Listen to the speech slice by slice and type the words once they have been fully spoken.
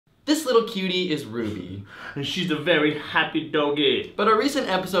This little cutie is Ruby. And she's a very happy doggy. But a recent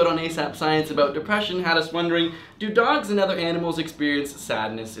episode on ASAP Science about depression had us wondering, do dogs and other animals experience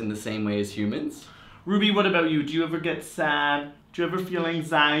sadness in the same way as humans? Ruby, what about you? Do you ever get sad? Do you ever feel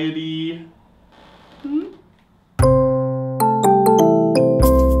anxiety?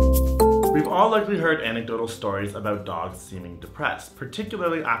 We've all likely heard anecdotal stories about dogs seeming depressed,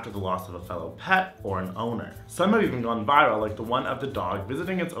 particularly after the loss of a fellow pet or an owner. Some have even gone viral, like the one of the dog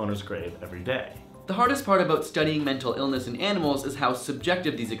visiting its owner's grave every day. The hardest part about studying mental illness in animals is how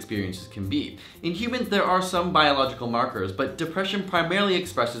subjective these experiences can be. In humans, there are some biological markers, but depression primarily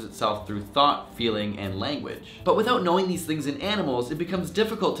expresses itself through thought, feeling, and language. But without knowing these things in animals, it becomes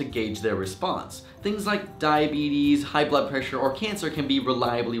difficult to gauge their response. Things like diabetes, high blood pressure, or cancer can be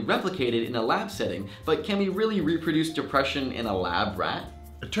reliably replicated in a lab setting, but can we really reproduce depression in a lab rat?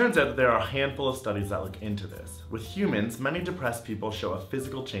 It turns out that there are a handful of studies that look into this. With humans, many depressed people show a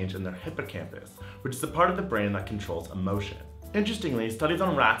physical change in their hippocampus, which is the part of the brain that controls emotion. Interestingly, studies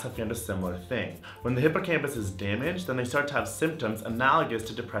on rats have found a similar thing. When the hippocampus is damaged, then they start to have symptoms analogous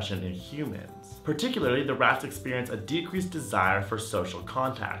to depression in humans. Particularly, the rats experience a decreased desire for social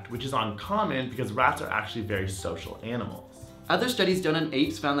contact, which is uncommon because rats are actually very social animals. Other studies done on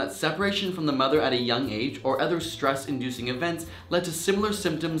apes found that separation from the mother at a young age or other stress-inducing events led to similar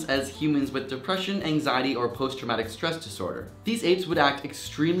symptoms as humans with depression, anxiety, or post-traumatic stress disorder. These apes would act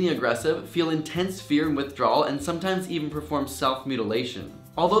extremely aggressive, feel intense fear and withdrawal, and sometimes even perform self-mutilation.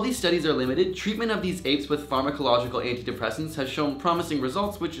 Although these studies are limited, treatment of these apes with pharmacological antidepressants has shown promising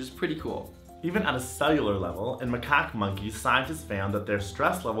results, which is pretty cool. Even at a cellular level, in macaque monkeys, scientists found that their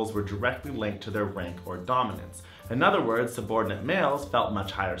stress levels were directly linked to their rank or dominance. In other words, subordinate males felt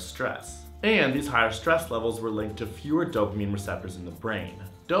much higher stress. And these higher stress levels were linked to fewer dopamine receptors in the brain.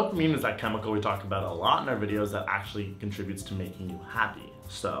 Dopamine is that chemical we talk about a lot in our videos that actually contributes to making you happy.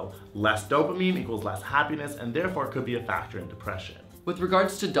 So, less dopamine equals less happiness and therefore could be a factor in depression. With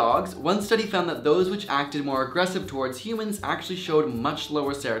regards to dogs, one study found that those which acted more aggressive towards humans actually showed much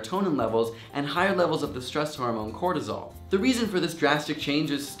lower serotonin levels and higher levels of the stress hormone cortisol. The reason for this drastic change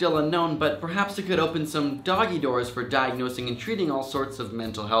is still unknown, but perhaps it could open some doggy doors for diagnosing and treating all sorts of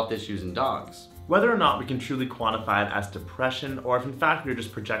mental health issues in dogs. Whether or not we can truly quantify it as depression, or if in fact we're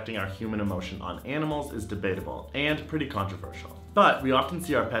just projecting our human emotion on animals, is debatable and pretty controversial. But we often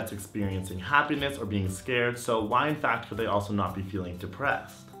see our pets experiencing happiness or being scared, so why in fact would they also not be feeling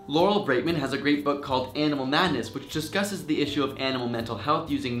depressed? Laurel Braitman has a great book called Animal Madness, which discusses the issue of animal mental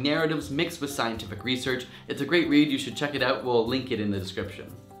health using narratives mixed with scientific research. It's a great read, you should check it out, we'll link it in the description.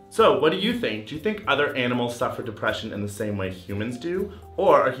 So, what do you think? Do you think other animals suffer depression in the same way humans do?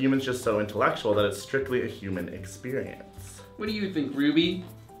 Or are humans just so intellectual that it's strictly a human experience? What do you think, Ruby?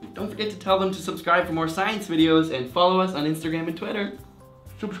 Don't forget to tell them to subscribe for more science videos and follow us on Instagram and Twitter.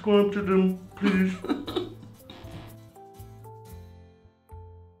 Subscribe to them, please.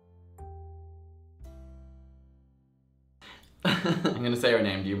 I'm gonna say her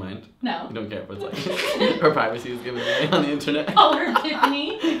name, do you mind? No. You don't care if it's like her privacy is given away on the internet. Call her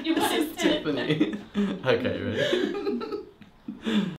Tiffany. You Tiffany. Okay, ready?